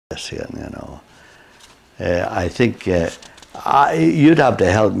you know. I think you'd have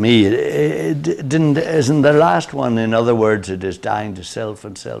to help me. Isn't the last one, in other words, it is dying to self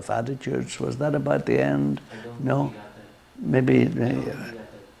and self-attitudes? Was that about the end? No? Maybe.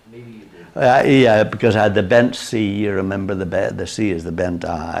 Yeah, because I had the bent C. You remember the C is the bent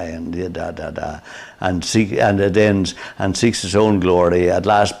I, and and it ends and seeks its own glory. At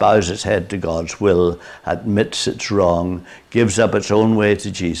last bows its head to God's will, admits its wrong, gives up its own way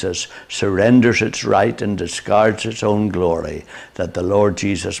to Jesus, surrenders its right, and discards its own glory, that the Lord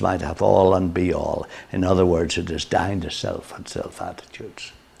Jesus might have all and be all. In other words, it is dying to self and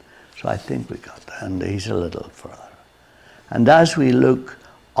self-attitudes. So I think we got that, and he's a little further. And as we look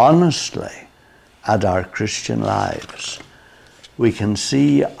honestly at our Christian lives, we can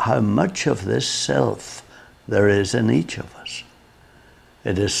see how much of this self there is in each of us.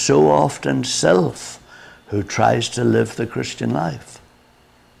 It is so often self who tries to live the Christian life.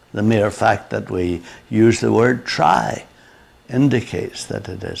 The mere fact that we use the word try indicates that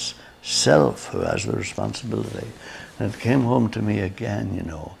it is self who has the responsibility. And it came home to me again, you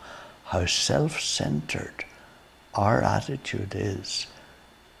know, how self-centered our attitude is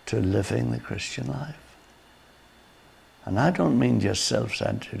to living the Christian life. And I don't mean just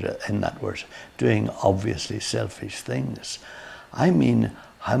self-centered in that we're doing obviously selfish things. I mean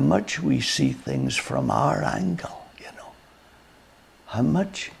how much we see things from our angle, you know.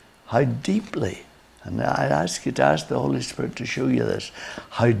 How deeply, and I ask you to ask the Holy Spirit to show you this,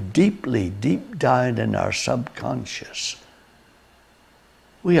 how deeply, deep down in our subconscious,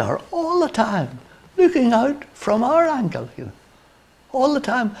 we are all the time looking out from our angle, you know. All the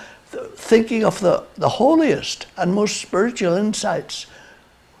time thinking of the holiest and most spiritual insights.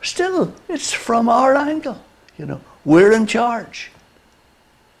 Still, it's from our angle, you know. We're in charge.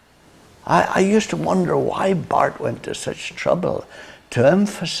 I used to wonder why Bart went to such trouble to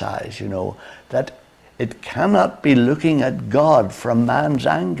emphasize, you know, that it cannot be looking at God from man's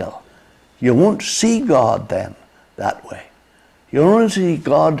angle. You won't see God then that way. You only see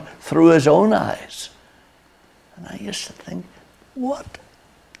God through his own eyes. And I used to think, what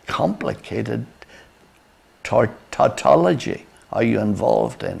complicated tautology are you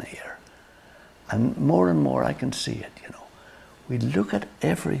involved in here? And more I can see it, you know. We look at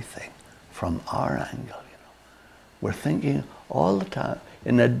everything from our angle, you know. We're thinking all the time,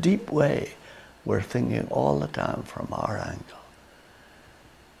 in a deep way, we're thinking all the time from our angle.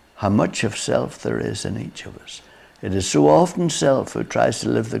 How much of self there is in each of us. It is so often self who tries to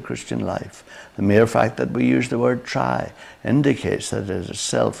live the Christian life. The mere fact that we use the word try indicates that it is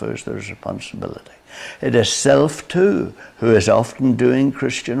self who is the responsibility. It is self too who is often doing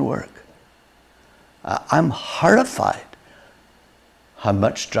Christian work. I'm horrified how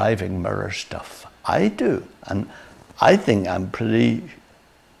much driving mirror stuff I do. And I think I'm pretty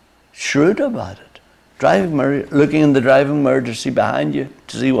shrewd about it. Driving mirror, looking in the driving mirror to see behind you,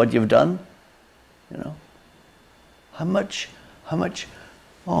 to see what you've done, you know. How much,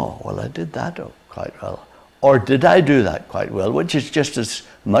 oh, well, I did that quite well. Or did I do that quite well? Which is just as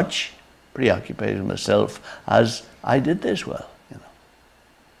much preoccupied with myself as I did this well, you know.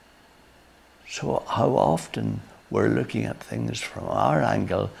 So how often we're looking at things from our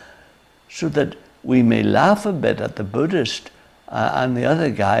angle so that we may laugh a bit at the Buddhist and the other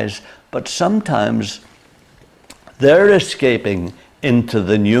guys, but sometimes they're escaping into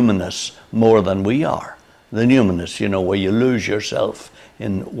the numinous more than we are. The numinous, you know, where you lose yourself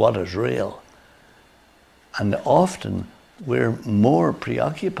in what is real. And often we're more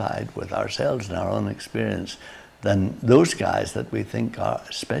preoccupied with ourselves and our own experience than those guys that we think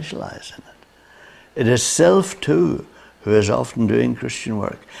specialize in it. It is self too who is often doing Christian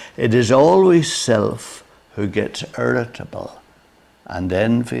work. It is always self who gets irritable and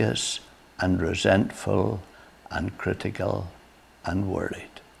envious and resentful and critical and worried.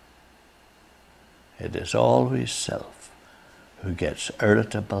 It is always self who gets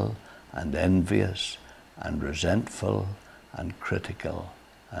irritable and envious and resentful and critical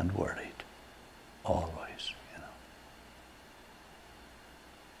and worried. Always, you know.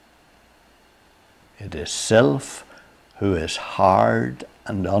 It is self who is hard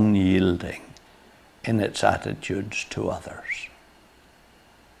and unyielding in its attitudes to others.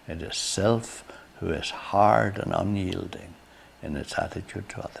 It is self who is hard and unyielding in its attitude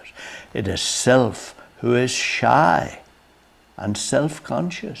to others. It is self who is shy and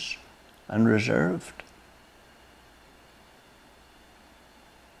self-conscious and reserved.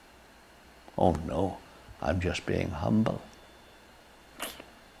 Oh no, I'm just being humble.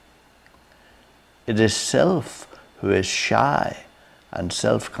 It is self who is shy and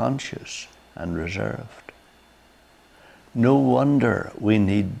self-conscious and reserved. No wonder we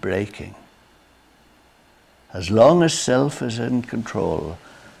need breaking. As long as self is in control,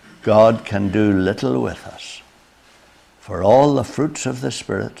 God can do little with us. For all the fruits of the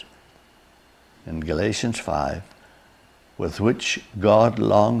Spirit, in Galatians 5, with which God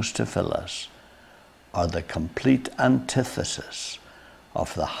longs to fill us, are the complete antithesis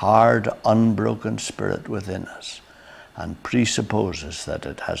of the hard, unbroken spirit within us, and presupposes that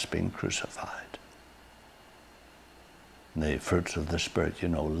it has been crucified. The fruits of the Spirit,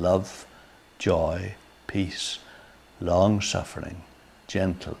 love, joy, peace, long-suffering,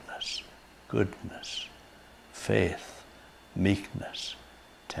 gentleness, goodness, faith, meekness,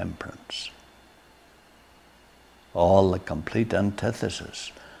 temperance. All the complete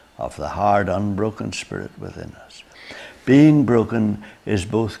antithesis of the hard, unbroken spirit within us. Being broken is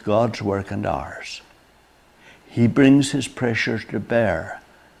both God's work and ours. He brings his pressures to bear,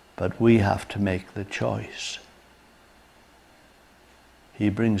 but we have to make the choice. He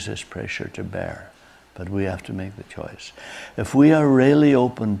brings this pressure to bear, but we have to make the choice. If we are really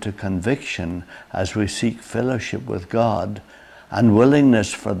open to conviction as we seek fellowship with God, and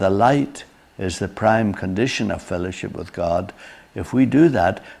willingness for the light is the prime condition of fellowship with God, if we do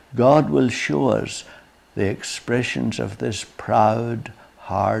that, God will show us the expressions of this proud,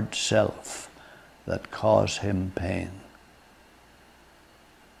 hard self that cause him pain.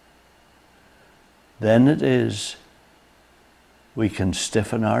 Then it is we can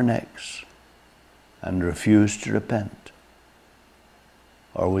stiffen our necks and refuse to repent.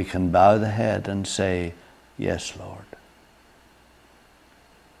 Or we can bow the head and say, yes, Lord.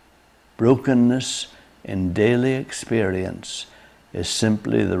 Brokenness in daily experience is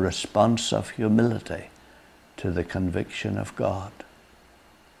simply the response of humility to the conviction of God.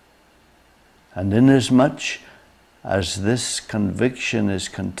 And inasmuch as this conviction is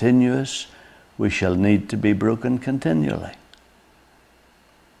continuous, we shall need to be broken continually.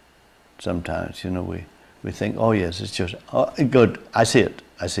 Sometimes, we think, oh yes, it's just, oh good, I see it.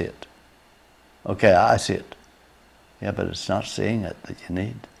 Okay, I see it. Yeah, but it's not seeing it that you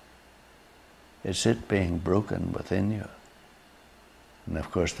need. It's it being broken within you. And of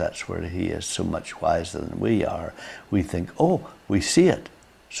course, that's where he is so much wiser than we are. We think, oh, we see it,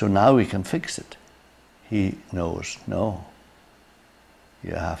 so now we can fix it. He knows, no.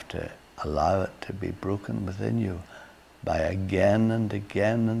 You have to allow it to be broken within you by again and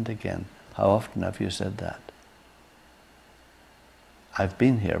again and again. How often have you said that? I've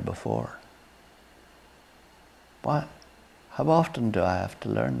been here before. What? How often do I have to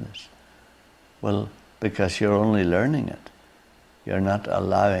learn this? Well, because you're only learning it. You're not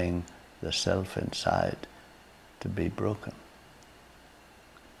allowing the self inside to be broken.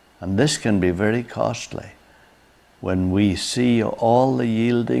 And this can be very costly when we see all the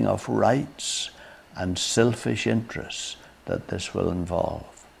yielding of rights and selfish interests that this will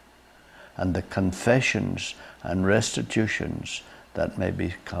involve, and the confessions and restitutions that may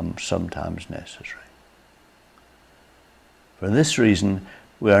become sometimes necessary. For this reason,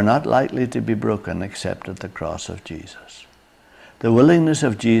 we are not likely to be broken except at the cross of Jesus. The willingness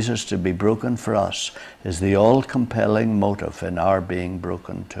of Jesus to be broken for us is the all-compelling motive in our being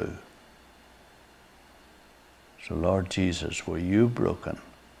broken too. So Lord Jesus, were you broken?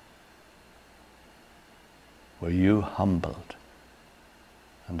 Were you humbled?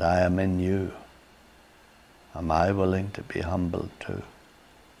 And I am in you. Am I willing to be humbled too?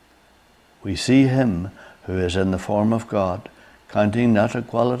 We see him who is in the form of God, counting not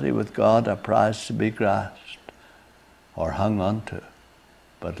equality with God a prize to be grasped or hung on to,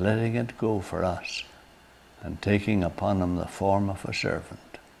 but letting it go for us and taking upon him the form of a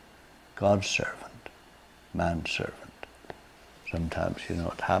servant, God's servant, man's servant. Sometimes,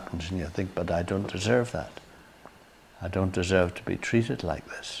 it happens and you think, but I don't deserve that. I don't deserve to be treated like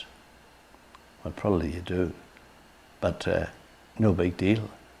this. Well, probably you do, but no big deal.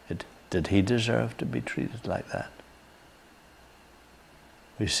 Did he deserve to be treated like that?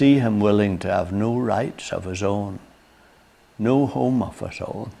 We see him willing to have no rights of his own, no home of his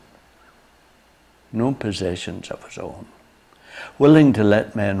own, no possessions of his own, willing to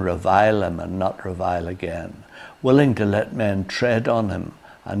let men revile him and not revile again, willing to let men tread on him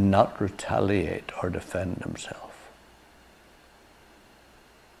and not retaliate or defend himself.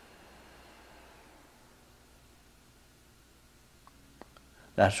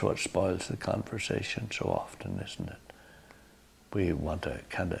 That's what spoils the conversation so often, isn't it? We want to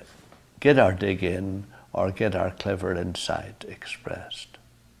kind of get our dig in or get our clever insight expressed.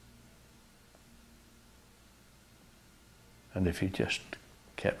 And if you just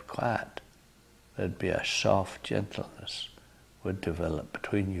kept quiet, there'd be a soft gentleness would develop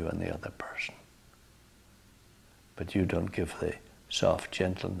between you and the other person. but you don't give the soft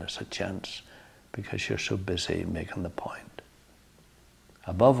gentleness a chance because you're so busy making the point.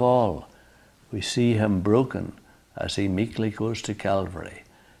 Above all, we see him broken as he meekly goes to Calvary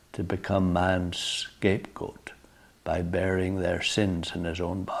to become man's scapegoat by bearing their sins in his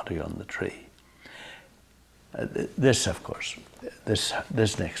own body on the tree. This, of course,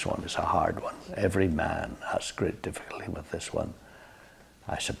 this next one is a hard one. Every man has great difficulty with this one.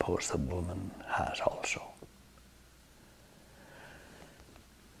 I suppose the woman has also.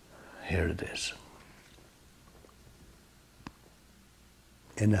 Here it is.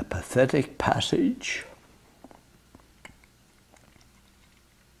 In a pathetic passage,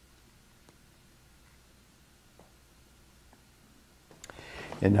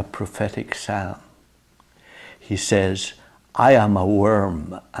 in a prophetic psalm, he says, I am a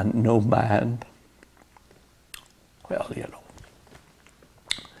worm and no man. Well, you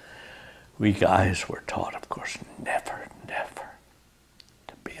know, we guys were taught, of course, never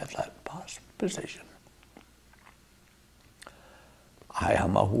to be at that position. I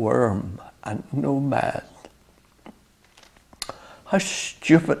am a worm and no man. How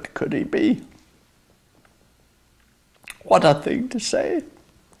stupid could he be? What a thing to say.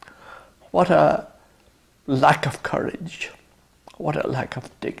 What a lack of courage. What a lack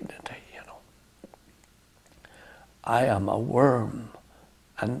of dignity, you know. I am a worm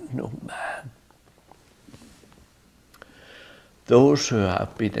and no man. Those who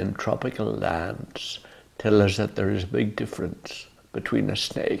have been in tropical lands tell us that there is a big difference between a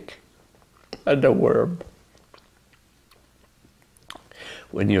snake and a worm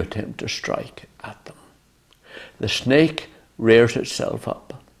when you attempt to strike at them. The snake rears itself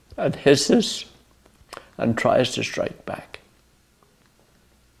up and hisses and tries to strike back.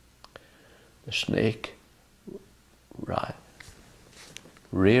 The snake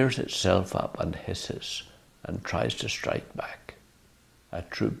rears itself up and hisses and tries to strike back, a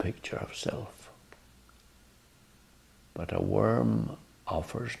true picture of self. But a worm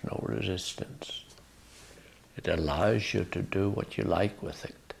offers no resistance. It allows you to do what you like with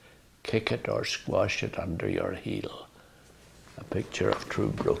it, kick it or squash it under your heel, a picture of true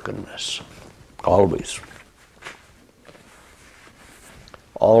brokenness. Always,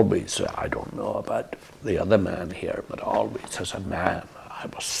 I don't know about the other man here, but always as a man, I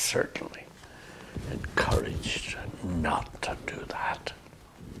was certainly encouraged not to do that.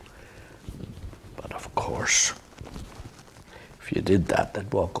 But of course, if you did that,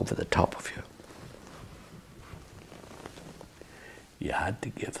 they'd walk over the top of you. You had to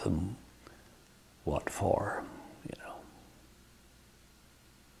give them what for, you know.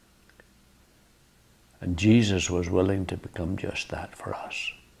 And Jesus was willing to become just that for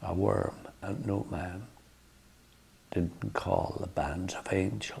us, a worm and no man. Didn't call the bands of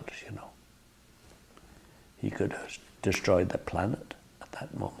angels, you know. He could have destroyed the planet at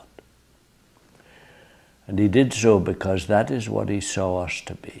that moment. And he did so because that is what he saw us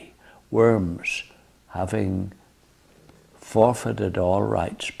to be. Worms, having forfeited all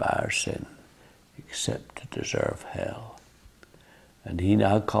rights by our sin, except to deserve hell. And he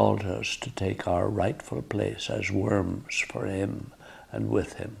now called us to take our rightful place as worms for him and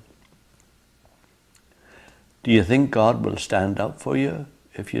with him. Do you think God will stand up for you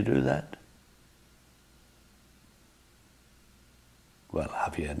if you do that? Well,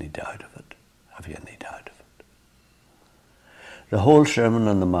 have you any doubt of it? Have you any doubt of it? The whole Sermon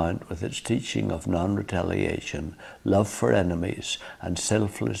on the Mount, with its teaching of non-retaliation, love for enemies, and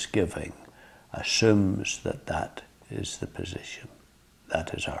selfless giving, assumes that that is the position.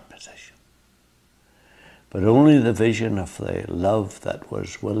 That is our position. But only the vision of the love that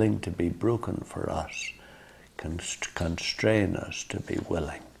was willing to be broken for us can constrain us to be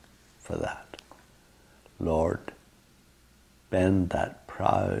willing for that. Lord, bend that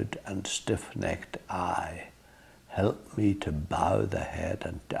proud and stiff-necked eye. Help me to bow the head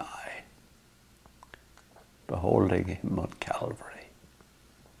and die, beholding him on Calvary,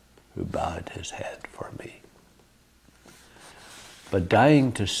 who bowed his head for me. But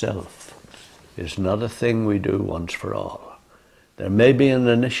dying to self is not a thing we do once for all. There may be an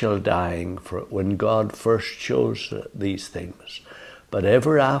initial dying for when God first shows these things, but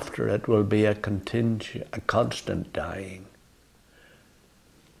ever after it will be a constant dying.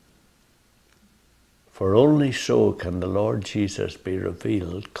 For only so can the Lord Jesus be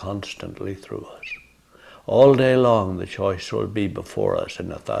revealed constantly through us. All day long the choice will be before us in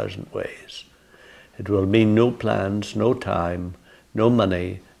 1,000 ways. It will mean no plans, no time, no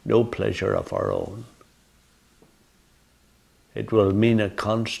money, no pleasure of our own. It will mean a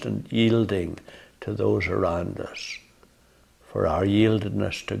constant yielding to those around us. For our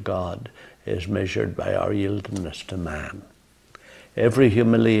yieldedness to God is measured by our yieldedness to man. Every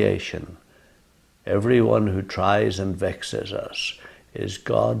humiliation, everyone who tries and vexes us, is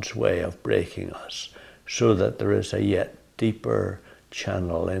God's way of breaking us, so that there is a yet deeper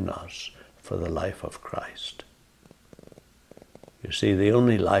channel in us for the life of Christ. You see, the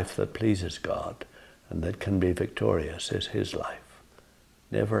only life that pleases God and that can be victorious is his life,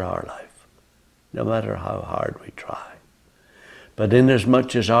 never our life, no matter how hard we try. But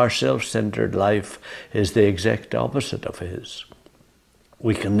inasmuch as our self-centered life is the exact opposite of his,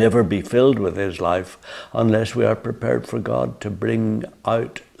 we can never be filled with his life unless we are prepared for God to bring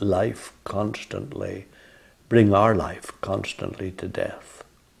out life constantly, bring our life constantly to death.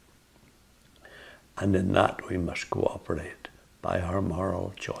 And in that we must cooperate by our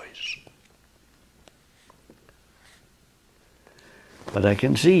moral choice. But I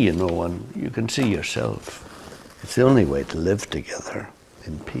can see, and you can see yourself, it's the only way to live together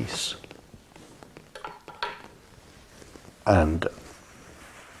in peace. And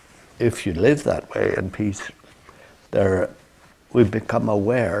if you live that way in peace, we become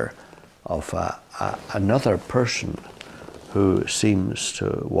aware of another person who seems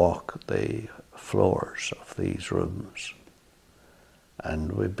to walk the floors of these rooms.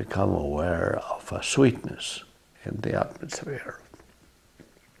 And we become aware of a sweetness in the atmosphere.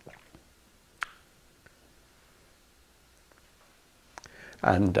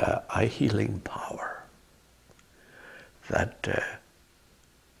 And a healing power that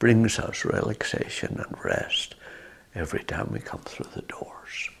brings us relaxation and rest every time we come through the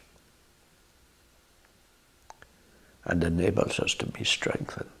doors, and enables us to be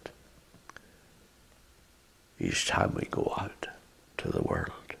strengthened each time we go out to the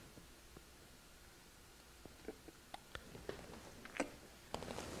world.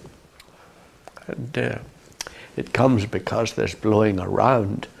 And it comes because there's blowing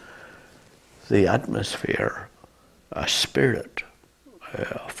around the atmosphere a spirit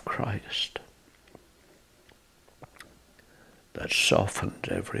of Christ that softens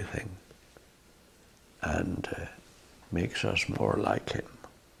everything and makes us more like him.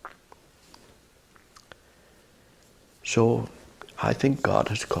 So I think God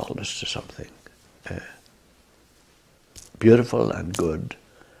has called us to something beautiful and good,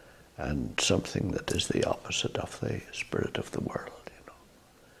 and something that is the opposite of the spirit of the world,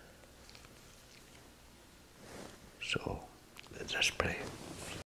 So let us pray.